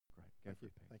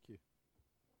Thank you.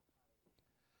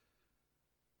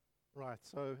 Right,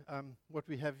 so what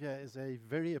we have here is a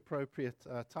very appropriate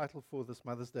title for this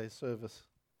Mother's Day service.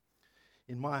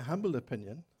 In my humble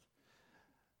opinion,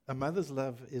 a mother's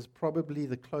love is probably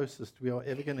the closest we are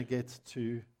ever going to get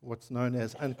to what's known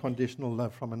as unconditional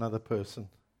love from another person.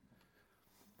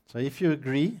 So if you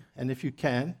agree, and if you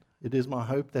can, it is my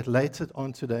hope that later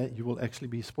on today you will actually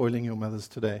be spoiling your mothers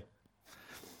today.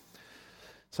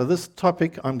 So this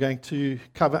topic I'm going to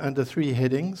cover under 3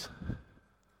 headings.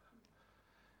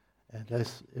 And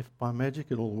as if by magic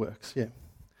it all works,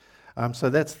 so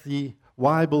that's the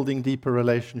why building deeper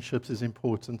relationships is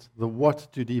important, the what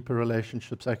do deeper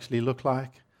relationships actually look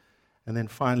like, and then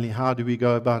finally, how do we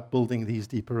go about building these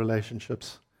deeper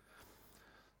relationships.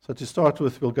 So to start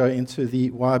with, we'll go into the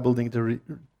why building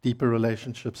deeper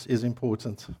relationships is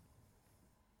important.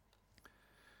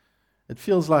 It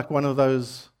feels like one of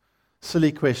those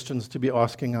silly questions to be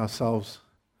asking ourselves.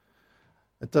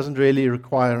 It doesn't really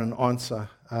require an answer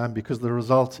because the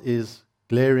result is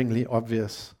glaringly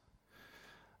obvious.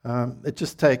 It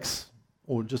just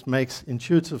makes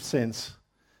intuitive sense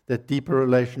that deeper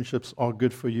relationships are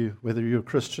good for you, whether you're a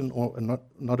Christian or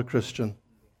not a Christian.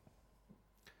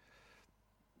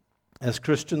 As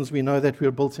Christians, we know that we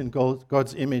are built in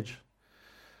God's image,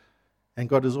 and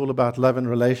God is all about love and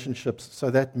relationships. So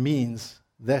that means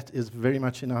that is very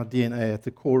much in our DNA, at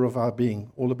the core of our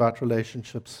being, all about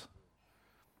relationships.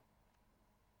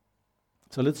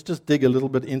 So let's just dig a little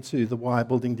bit into the why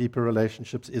building deeper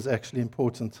relationships is actually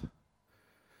important.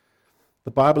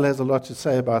 The Bible has a lot to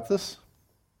say about this.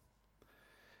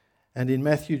 And in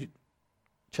Matthew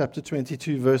chapter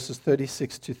 22, verses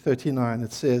 36 to 39,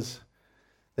 it says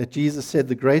that Jesus said,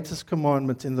 the greatest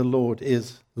commandment in the Lord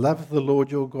is, love the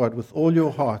Lord your God with all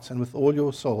your heart and with all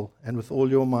your soul and with all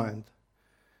your mind.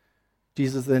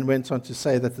 Jesus then went on to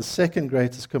say that the second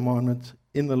greatest commandment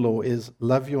in the law is,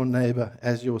 love your neighbor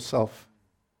as yourself.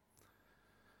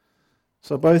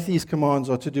 So both these commands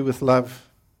are to do with love,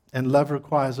 and love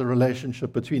requires a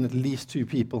relationship between at least 2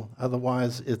 people.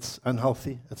 Otherwise, it's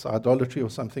unhealthy, it's idolatry or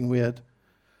something weird.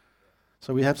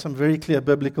 So we have some very clear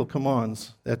biblical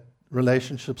commands that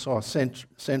relationships are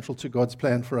central to God's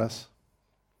plan for us.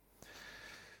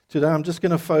 Today, I'm just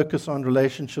going to focus on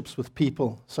relationships with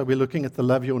people. So we're looking at the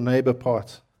love your neighbor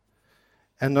part.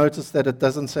 And notice that it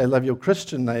doesn't say love your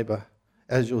Christian neighbor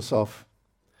as yourself.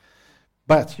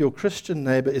 But your Christian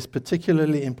neighbor is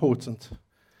particularly important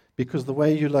because the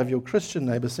way you love your Christian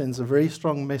neighbor sends a very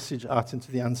strong message out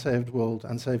into the unsaved world,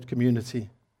 unsaved community.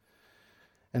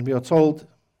 And we are told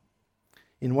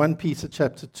in 1 Peter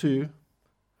chapter 2,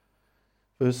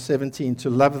 verse 17, to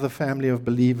love the family of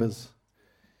believers.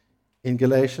 In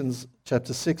Galatians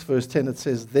chapter 6, verse 10, it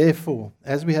says, therefore,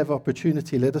 as we have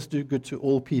opportunity, let us do good to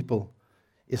all people,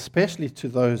 especially to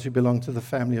those who belong to the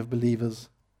family of believers.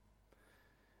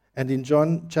 And in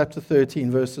John chapter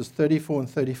 13, verses 34 and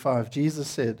 35, Jesus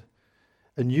said,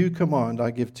 a new command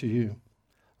I give to you.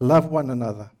 Love one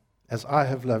another as I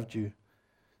have loved you.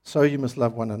 So you must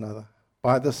love one another.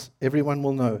 By this, everyone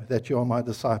will know that you are my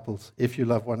disciples if you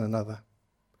love one another.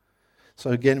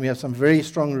 So again, we have some very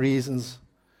strong reasons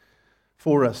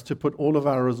for us to put all of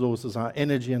our resources, our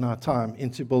energy and our time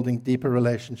into building deeper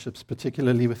relationships,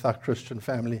 particularly with our Christian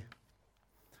family.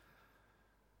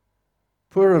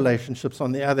 Poor relationships,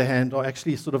 on the other hand, are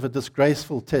actually sort of a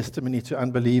disgraceful testimony to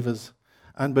unbelievers.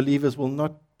 Unbelievers will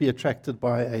not be attracted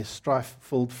by a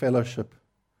strife-filled fellowship.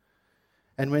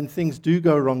 And when things do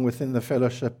go wrong within the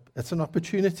fellowship, it's an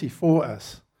opportunity for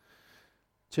us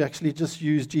to actually just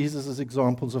use Jesus as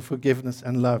examples of forgiveness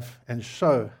and love and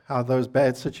show how those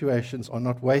bad situations are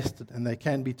not wasted and they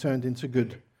can be turned into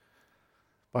good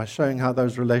by showing how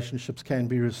those relationships can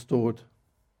be restored.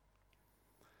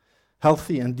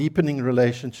 Healthy and deepening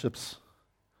relationships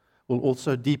will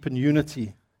also deepen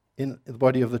unity in the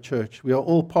body of the church. We are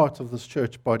all part of this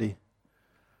church body.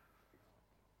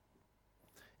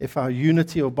 If our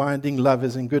unity or binding love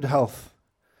is in good health,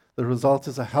 the result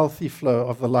is a healthy flow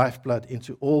of the lifeblood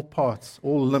into all parts,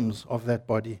 all limbs of that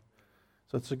body.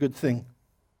 So it's a good thing.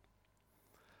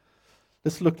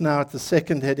 Let's look now at the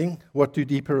second heading. What do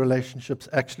deeper relationships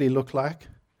actually look like?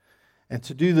 And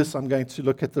to do this, I'm going to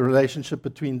look at the relationship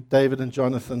between David and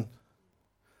Jonathan.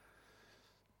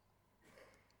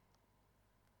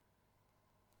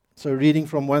 So reading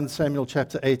from 1 Samuel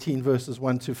chapter 18, verses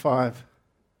 1 to 5.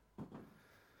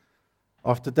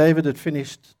 After David had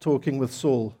finished talking with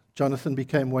Saul, Jonathan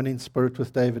became one in spirit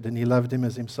with David, and he loved him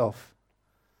as himself.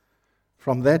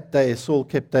 From that day, Saul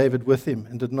kept David with him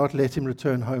and did not let him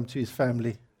return home to his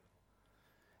family.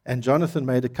 And Jonathan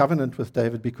made a covenant with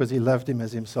David because he loved him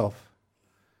as himself.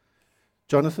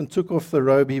 Jonathan took off the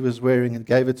robe he was wearing and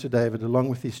gave it to David, along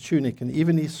with his tunic, and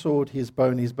even his sword, his bow,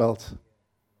 and his belt.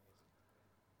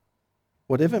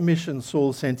 Whatever mission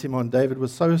Saul sent him on, David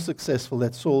was so successful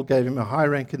that Saul gave him a high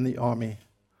rank in the army.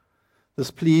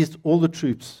 This pleased all the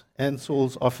troops and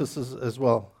Saul's officers as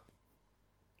well.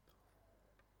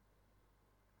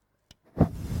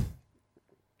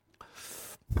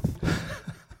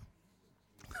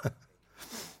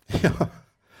 Yeah.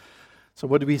 So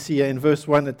what do we see here? In verse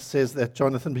 1, it says that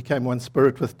Jonathan became one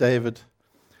spirit with David.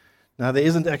 Now, there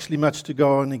isn't actually much to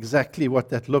go on exactly what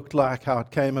that looked like, how it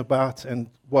came about,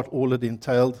 and what all it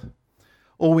entailed.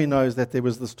 All we know is that there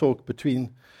was this talk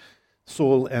between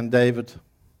Saul and David.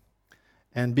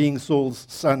 And being Saul's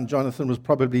son, Jonathan was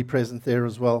probably present there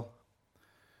as well.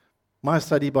 My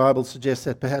study Bible suggests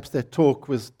that perhaps that talk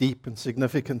was deep and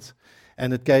significant,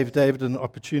 and it gave David an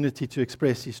opportunity to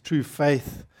express his true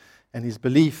faith and his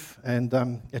belief, and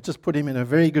it just put him in a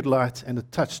very good light, and it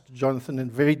touched Jonathan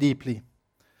in very deeply.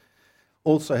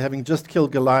 Also, having just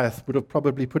killed Goliath would have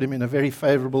probably put him in a very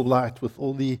favorable light with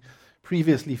all the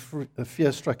previously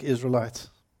fear-struck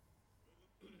Israelites.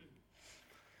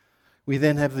 We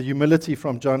then have the humility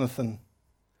from Jonathan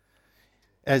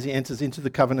as he enters into the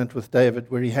covenant with David,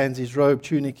 where he hands his robe,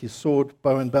 tunic, his sword,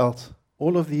 bow, and belt.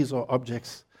 All of these are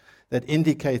objects that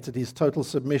indicated his total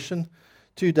submission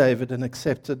to David and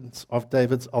acceptance of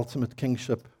David's ultimate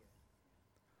kingship.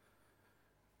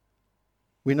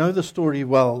 We know the story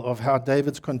well of how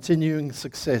David's continuing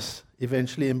success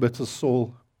eventually embitters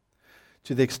Saul,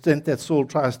 to the extent that Saul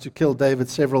tries to kill David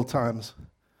several times.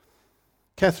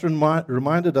 Catherine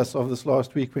reminded us of this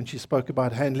last week when she spoke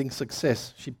about handling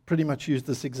success. She pretty much used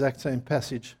this exact same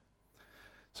passage.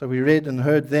 So we read and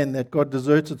heard then that God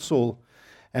deserted Saul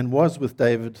and was with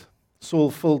David.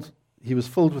 He was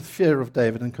filled with fear of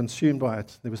David and consumed by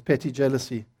it. There was petty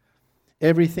jealousy.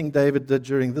 Everything David did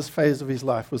during this phase of his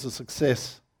life was a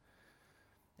success.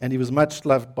 And he was much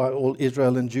loved by all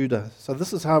Israel and Judah. So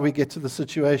this is how we get to the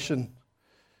situation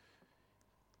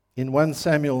in 1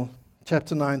 Samuel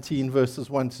chapter 19, verses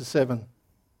 1 to 7.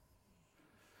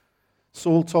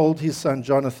 Saul told his son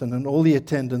Jonathan and all the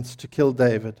attendants to kill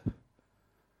David.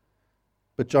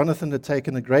 But Jonathan had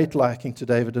taken a great liking to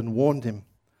David and warned him,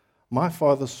 "My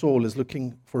father Saul is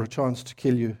looking for a chance to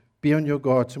kill you. Be on your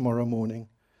guard tomorrow morning.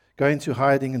 Go into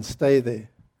hiding and stay there.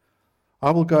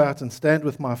 I will go out and stand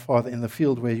with my father in the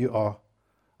field where you are.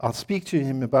 I'll speak to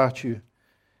him about you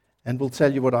and will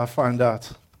tell you what I find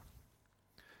out."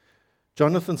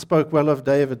 Jonathan spoke well of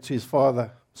David to his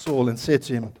father Saul and said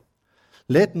to him,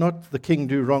 "Let not the king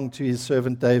do wrong to his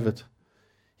servant David.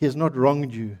 He has not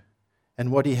wronged you,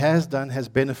 and what he has done has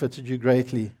benefited you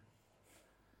greatly.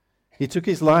 He took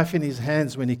his life in his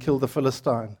hands when he killed the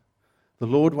Philistine. The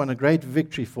Lord won a great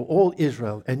victory for all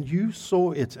Israel, and you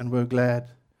saw it and were glad.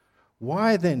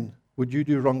 Why then would you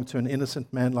do wrong to an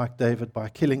innocent man like David by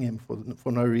killing him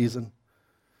for no reason?"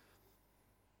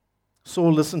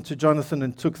 Saul listened to Jonathan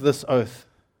and took this oath: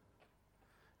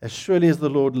 "As surely as the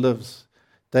Lord lives,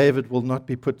 David will not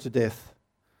be put to death."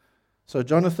 So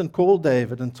Jonathan called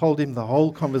David and told him the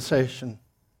whole conversation.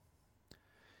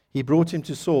 He brought him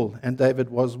to Saul, and David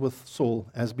was with Saul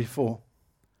as before.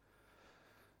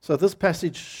 So this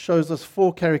passage shows us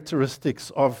 4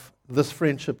 characteristics of this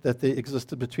friendship that there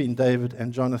existed between David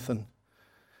and Jonathan.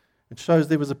 It shows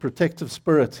there was a protective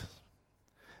spirit,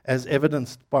 as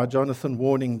evidenced by Jonathan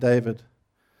warning David.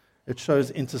 It shows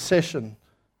intercession,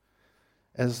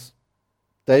 as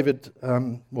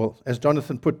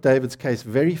Jonathan put David's case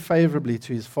very favorably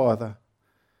to his father.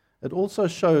 It also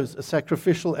shows a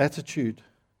sacrificial attitude,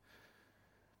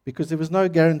 because there was no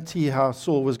guarantee how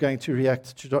Saul was going to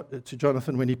react to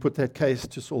Jonathan when he put that case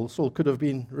to Saul. Saul could have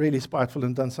been really spiteful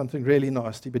and done something really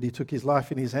nasty, but he took his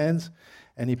life in his hands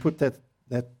and he put that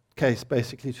case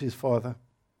basically to his father.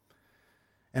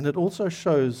 And it also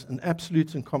shows an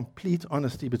absolute and complete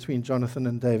honesty between Jonathan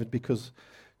and David, because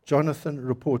Jonathan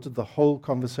reported the whole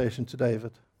conversation to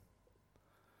David.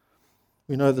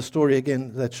 We know the story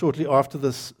again, that shortly after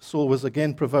this, Saul was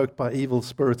again provoked by evil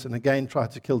spirits and again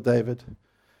tried to kill David.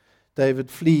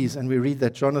 David flees, and we read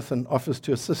that Jonathan offers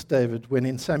to assist David when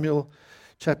in Samuel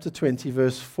chapter 20,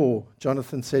 verse 4,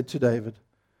 Jonathan said to David,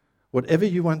 "Whatever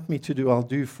you want me to do, I'll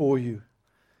do for you."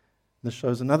 This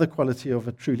shows another quality of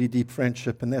a truly deep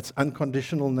friendship, and that's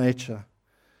unconditional nature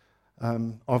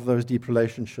of those deep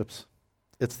relationships.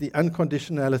 It's the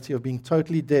unconditionality of being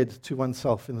totally dead to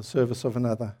oneself in the service of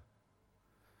another.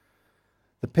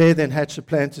 The pair then hatch a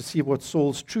plan to see what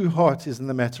Saul's true heart is in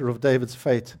the matter of David's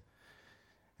fate.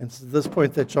 And it's at this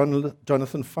point that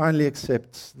Jonathan finally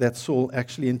accepts that Saul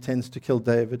actually intends to kill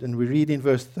David. And we read in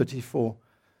verse 34,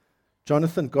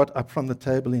 Jonathan got up from the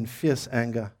table in fierce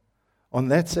anger. On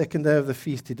that second day of the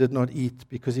feast, he did not eat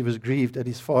because he was grieved at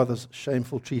his father's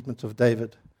shameful treatment of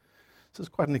David. This is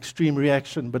quite an extreme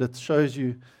reaction, but it shows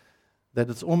you that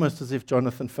it's almost as if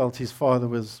Jonathan felt his father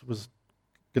was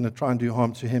going to try and do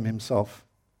harm to him himself.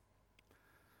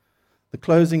 The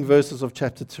closing verses of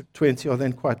chapter 20 are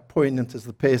then quite poignant as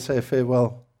the pair say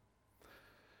farewell.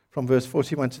 From verse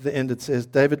 41 to the end, it says,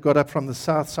 David got up from the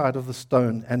south side of the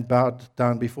stone and bowed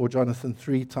down before Jonathan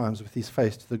 3 times with his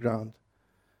face to the ground.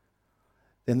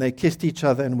 Then they kissed each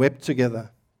other and wept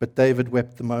together, but David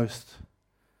wept the most.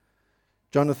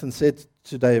 Jonathan said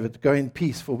to David, Go in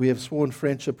peace, for we have sworn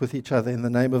friendship with each other in the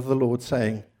name of the Lord,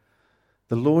 saying,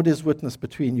 The Lord is witness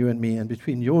between you and me, and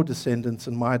between your descendants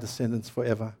and my descendants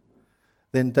forever.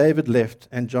 Then David left,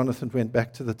 and Jonathan went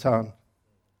back to the town.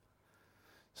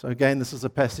 So again, this is a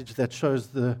passage that shows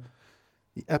the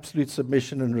absolute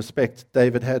submission and respect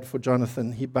David had for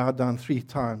Jonathan. He bowed down 3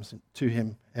 times to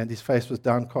him, and his face was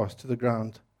downcast to the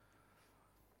ground.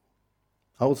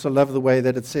 I also love the way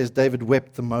that it says David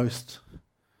wept the most.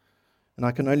 And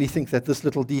I can only think that this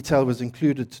little detail was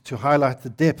included to highlight the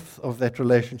depth of that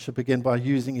relationship, again, by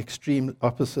using extreme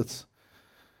opposites.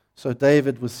 So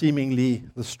David was seemingly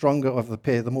the stronger of the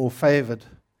pair, the more favored,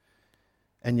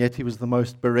 and yet he was the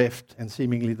most bereft and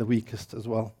seemingly the weakest as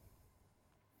well.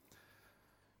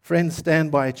 Friends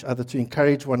stand by each other to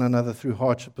encourage one another through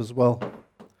hardship as well.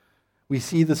 We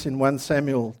see this in 1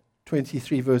 Samuel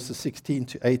 23 verses 16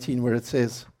 to 18 where it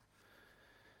says,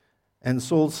 And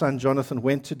Saul's son Jonathan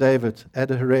went to David at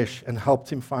Horesh and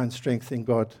helped him find strength in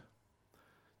God.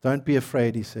 Don't be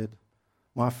afraid, he said.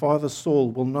 My father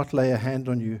Saul will not lay a hand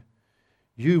on you.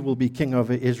 You will be king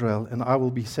over Israel, and I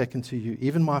will be second to you.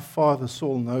 Even my father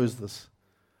Saul knows this.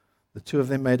 The 2 of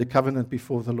them made a covenant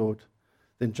before the Lord.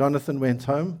 Then Jonathan went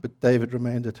home, but David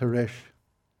remained at Horesh.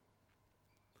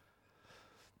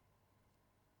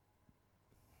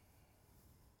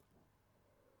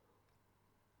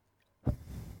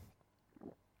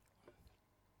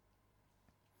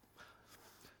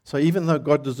 So even though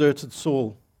God deserted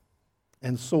Saul,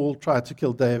 and Saul tried to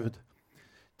kill David,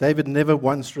 David never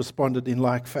once responded in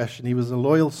like fashion. He was a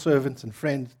loyal servant and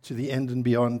friend to the end and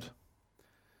beyond.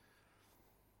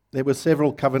 There were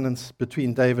several covenants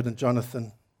between David and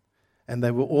Jonathan, and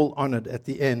they were all honored at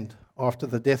the end after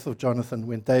the death of Jonathan,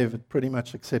 when David pretty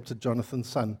much accepted Jonathan's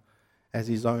son as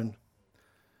his own.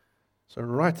 So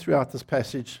right throughout this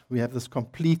passage, we have this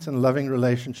complete and loving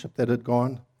relationship that had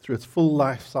gone through its full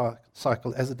life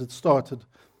cycle as it had started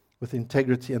with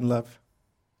integrity and love.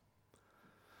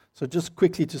 So just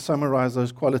quickly to summarize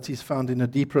those qualities found in a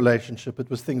deep relationship, it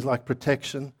was things like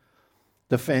protection,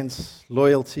 defense,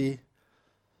 loyalty,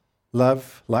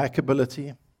 love,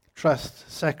 likability, trust,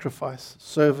 sacrifice,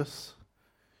 service,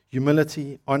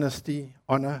 humility, honesty,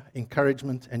 honor,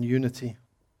 encouragement, and unity.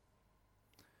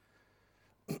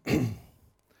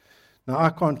 Now,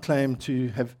 I can't claim to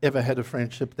have ever had a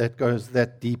friendship that goes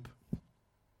that deep.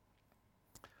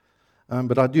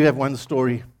 But I do have one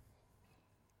story.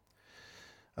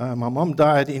 My mom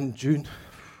died in June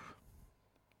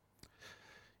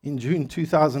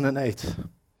 2008.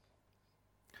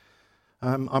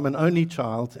 I'm an only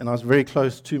child, and I was very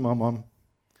close to my mom.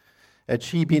 Had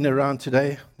she been around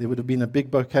today, there would have been a big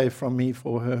bouquet from me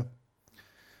for her.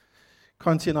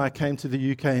 Conti and I came to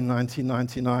the UK in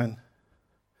 1999.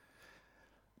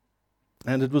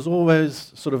 And it was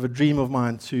always sort of a dream of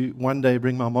mine to one day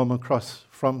bring my mom across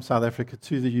from South Africa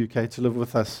to the UK to live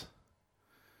with us.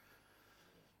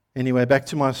 Anyway, back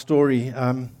to my story.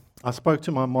 I spoke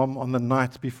to my mom on the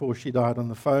night before she died on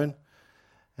the phone,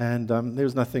 and there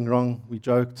was nothing wrong. We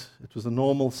joked. It was a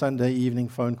normal Sunday evening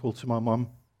phone call to my mom.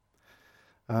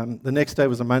 The next day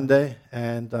was a Monday,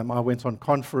 and I went on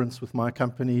conference with my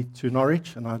company to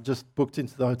Norwich, and I just booked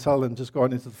into the hotel and just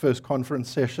gone into the first conference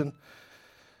session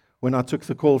when I took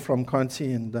the call from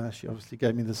Conti, and she obviously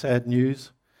gave me the sad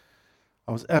news.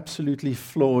 I was absolutely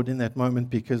floored in that moment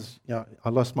because I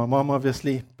lost my mom,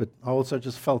 obviously, but I also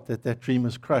just felt that that dream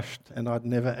was crushed, and I'd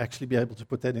never actually be able to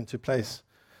put that into place.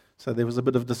 So there was a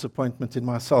bit of disappointment in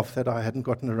myself that I hadn't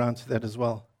gotten around to that as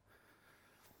well.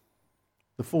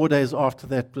 The 4 days after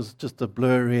that was just a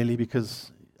blur, really,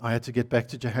 because I had to get back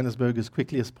to Johannesburg as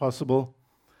quickly as possible.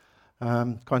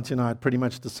 Conti and I had pretty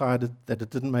much decided that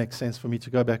it didn't make sense for me to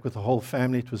go back with the whole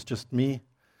family. It was just me.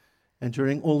 And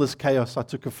during all this chaos, I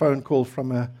took a phone call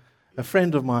from a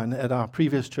friend of mine at our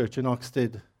previous church in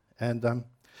Oxted. And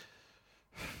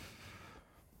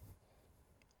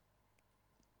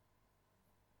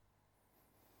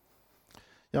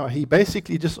he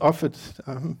basically just offered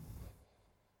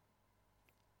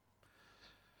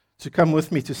to come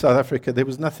with me to South Africa. There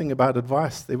was nothing about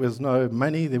advice. There was no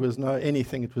money. There was no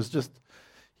anything. It was just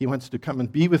he wanted to come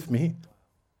and be with me.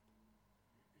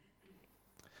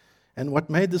 And what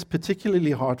made this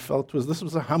particularly heartfelt was this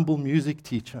was a humble music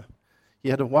teacher. He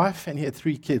had a wife and he had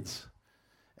 3 kids.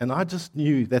 And I just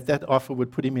knew that that offer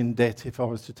would put him in debt if I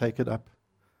was to take it up.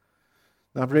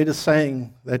 Now, I've read a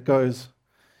saying that goes,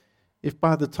 if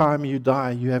by the time you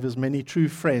die you have as many true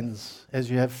friends as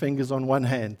you have fingers on one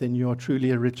hand, then you are truly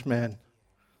a rich man.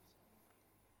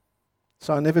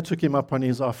 So I never took him up on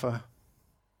his offer,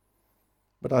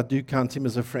 but I do count him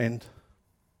as a friend.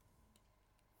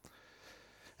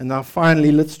 And now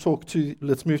finally, let's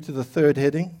move to the third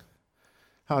heading.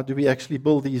 How do we actually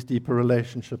build these deeper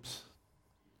relationships?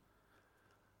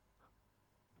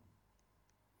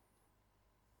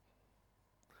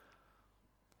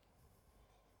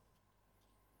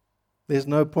 There's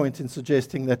no point in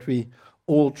suggesting that we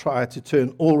all try to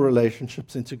turn all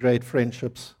relationships into great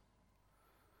friendships.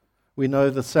 We know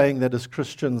the saying that as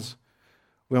Christians,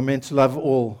 we're meant to love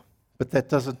all, but that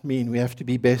doesn't mean we have to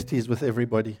be besties with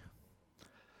everybody.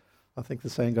 I think the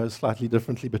saying goes slightly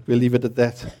differently, but we'll leave it at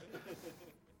that.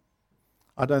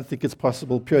 I don't think it's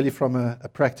possible purely from a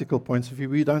practical point of view.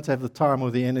 We don't have the time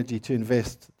or the energy to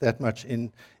invest that much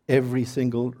in every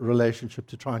single relationship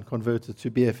to try and convert it to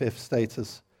BFF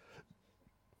status.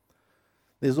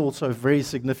 There's also a very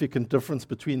significant difference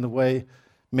between the way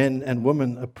men and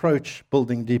women approach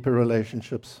building deeper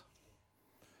relationships.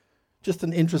 Just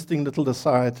an interesting little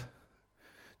aside.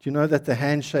 Do you know that the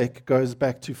handshake goes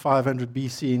back to 500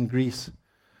 BC in Greece,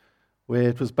 where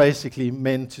it was basically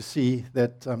meant to see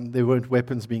that there weren't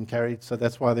weapons being carried, so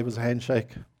that's why there was a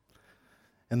handshake.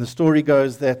 And the story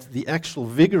goes that the actual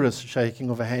vigorous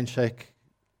shaking of a handshake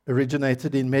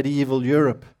originated in medieval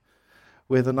Europe,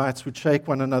 where the knights would shake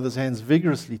one another's hands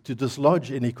vigorously to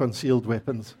dislodge any concealed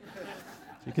weapons.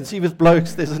 So you can see with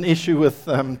blokes there's an issue with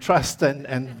trust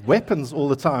and weapons all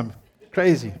the time.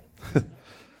 Crazy.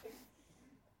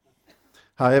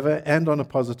 However, and on a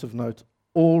positive note,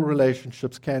 all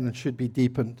relationships can and should be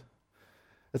deepened.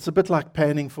 It's a bit like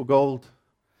panning for gold.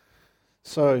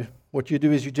 So what you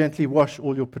do is you gently wash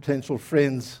all your potential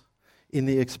friends in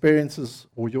the experiences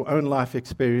or your own life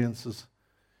experiences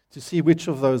to see which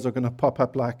of those are going to pop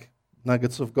up like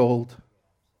nuggets of gold.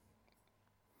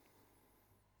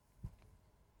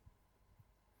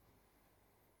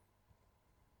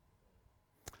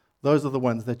 Those are the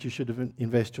ones that you should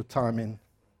invest your time in.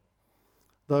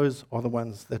 Those are the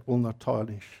ones that will not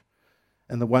tarnish,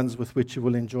 and the ones with which you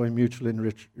will enjoy mutual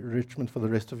enrichment for the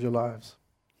rest of your lives.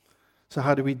 So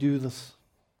how do we do this?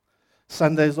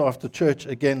 Sundays after church,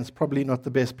 again, is probably not the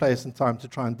best place and time to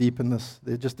try and deepen this.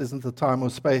 There just isn't the time or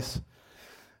space.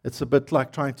 It's a bit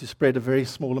like trying to spread a very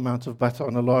small amount of butter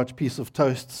on a large piece of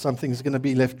toast. Something's going to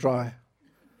be left dry.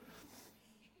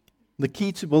 The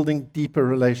key to building deeper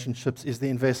relationships is the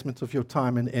investment of your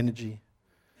time and energy.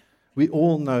 We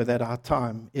all know that our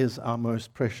time is our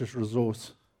most precious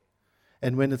resource.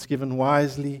 And when it's given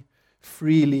wisely,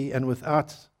 freely, and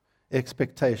without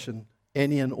expectation,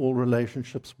 any and all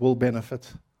relationships will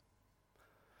benefit.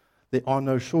 There are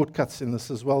no shortcuts in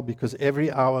this as well, because every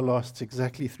hour lasts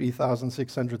exactly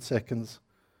 3,600 seconds.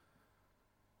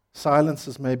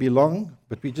 Silences may be long,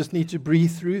 but we just need to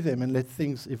breathe through them and let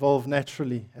things evolve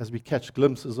naturally as we catch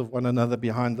glimpses of one another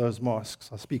behind those masks.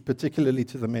 I speak particularly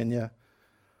to the men here.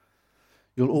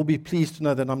 You'll all be pleased to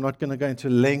know that I'm not going to go into a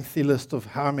lengthy list of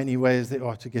how many ways there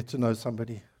are to get to know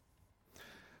somebody.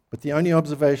 But the only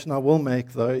observation I will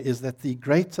make, though, is that the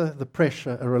greater the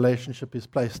pressure a relationship is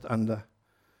placed under,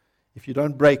 if you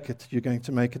don't break it, you're going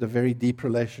to make it a very deep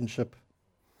relationship.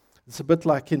 It's a bit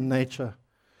like in nature.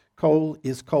 Coal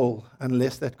is coal.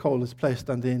 Unless that coal is placed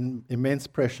under immense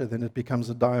pressure, then it becomes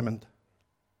a diamond.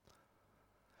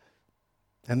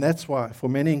 And that's why, for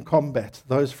many in combat,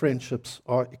 those friendships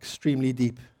are extremely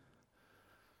deep.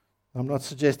 I'm not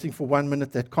suggesting for 1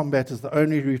 minute that combat is the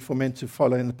only route for men to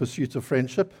follow in the pursuit of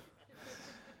friendship.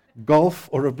 Golf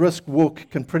or a brisk walk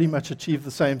can pretty much achieve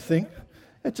the same thing.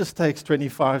 It just takes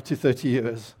 25 to 30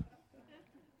 years.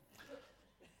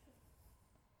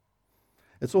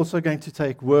 It's also going to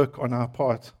take work on our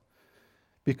part,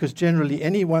 because generally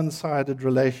any one-sided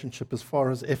relationship, as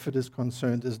far as effort is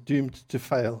concerned, is doomed to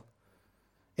fail.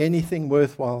 Anything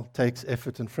worthwhile takes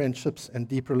effort, and friendships and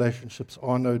deep relationships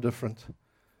are no different.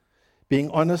 Being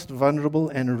honest, vulnerable,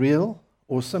 and real,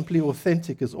 or simply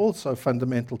authentic, is also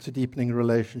fundamental to deepening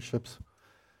relationships,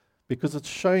 because it's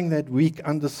showing that weak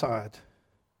underside.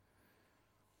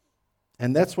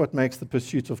 And that's what makes the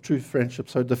pursuit of true friendship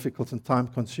so difficult and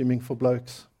time-consuming for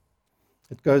blokes.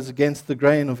 It goes against the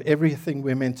grain of everything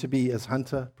we're meant to be as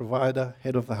hunter, provider,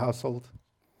 head of the household.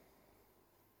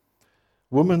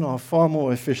 Women are far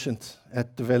more efficient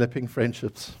at developing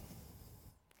friendships.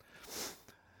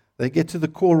 They get to the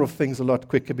core of things a lot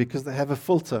quicker because they have a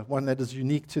filter, one that is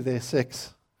unique to their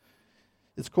sex.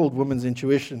 It's called women's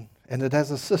intuition, and it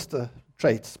has a sister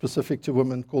trait specific to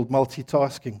women called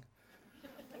multitasking.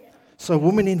 So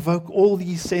women invoke all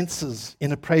these senses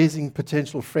in appraising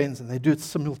potential friends, and they do it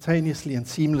simultaneously and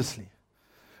seamlessly.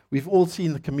 We've all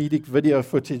seen the comedic video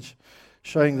footage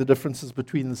showing the differences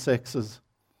between the sexes.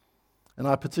 And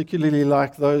I particularly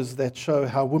like those that show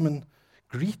how women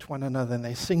greet one another and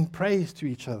they sing praise to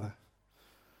each other.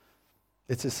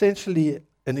 It's essentially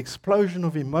an explosion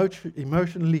of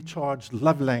emotionally charged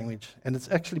love language, and it's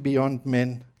actually beyond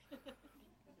men.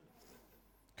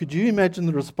 Could you imagine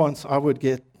the response I would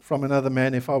get from another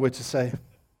man if I were to say,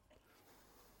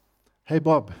 "Hey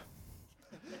Bob,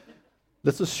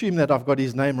 let's assume that I've got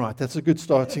his name right. That's a good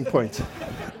starting point.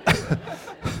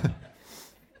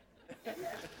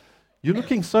 You're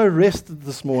looking so rested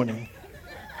this morning.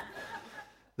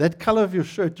 That color of your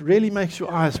shirt really makes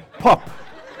your eyes pop.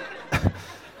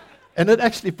 And it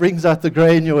actually brings out the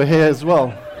gray in your hair as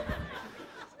well.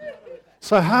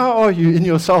 So how are you in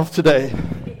yourself today?"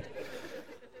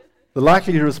 The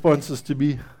likely response is to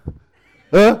be,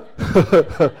 "Huh?"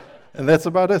 And that's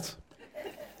about it.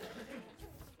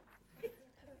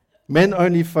 Men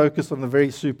only focus on the very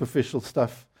superficial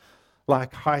stuff,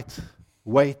 like height,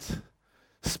 weight,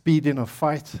 speed in a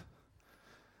fight,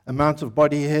 amount of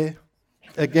body hair.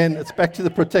 Again, it's back to the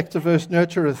protector versus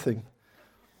nurturer thing.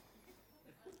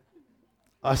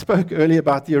 I spoke earlier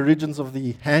about the origins of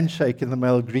the handshake in the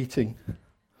male greeting.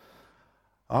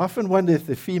 I often wonder if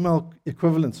the female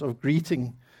equivalents of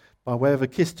greeting by way of a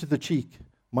kiss to the cheek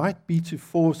might be to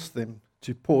force them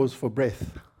to pause for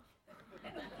breath.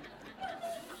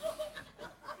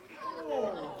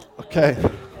 Okay.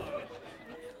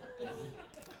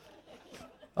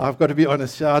 I've got to be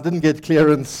honest here, I didn't get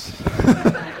clearance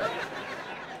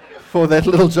for that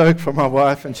little joke from my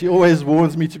wife, and she always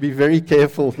warns me to be very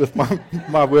careful with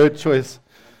my word choice.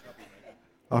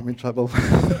 I'm in trouble.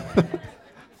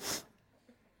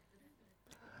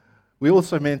 We're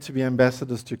also meant to be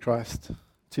ambassadors to Christ,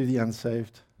 to the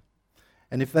unsaved.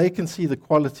 And if they can see the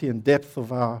quality and depth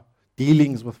of our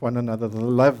dealings with one another, the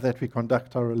love that we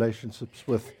conduct our relationships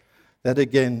with, that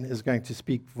again is going to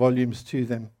speak volumes to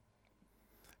them.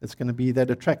 It's going to be that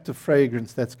attractive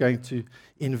fragrance that's going to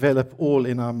envelop all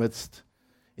in our midst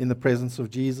in the presence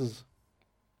of Jesus.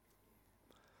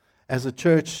 As a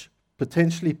church,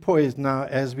 potentially poised now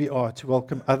as we are to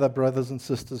welcome other brothers and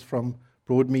sisters from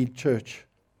Broadmead Church.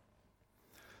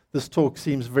 This talk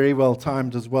seems very well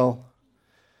timed as well.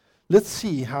 Let's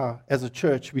see how, as a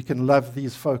church, we can love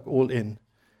these folk all in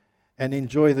and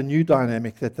enjoy the new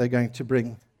dynamic that they're going to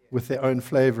bring with their own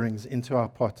flavorings into our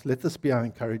pot. Let this be our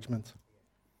encouragement.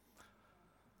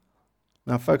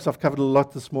 Now, folks, I've covered a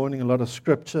lot this morning, a lot of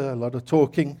scripture, a lot of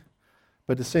talking,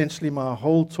 but essentially my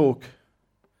whole talk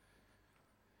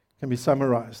can be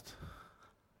summarized.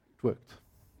 It worked.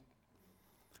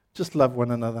 Just love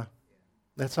one another.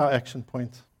 That's our action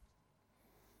point.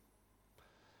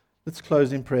 Let's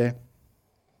close in prayer.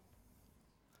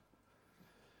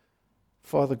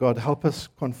 Father God, help us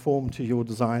conform to your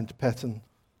designed pattern.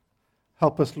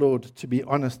 Help us, Lord, to be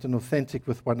honest and authentic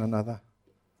with one another.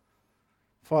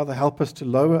 Father, help us to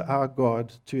lower our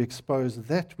guard to expose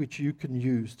that which you can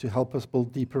use to help us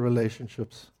build deeper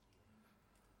relationships.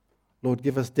 Lord,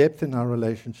 give us depth in our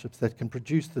relationships that can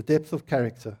produce the depth of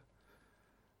character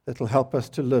that will help us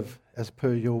to live as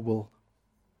per your will.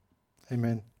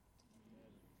 Amen.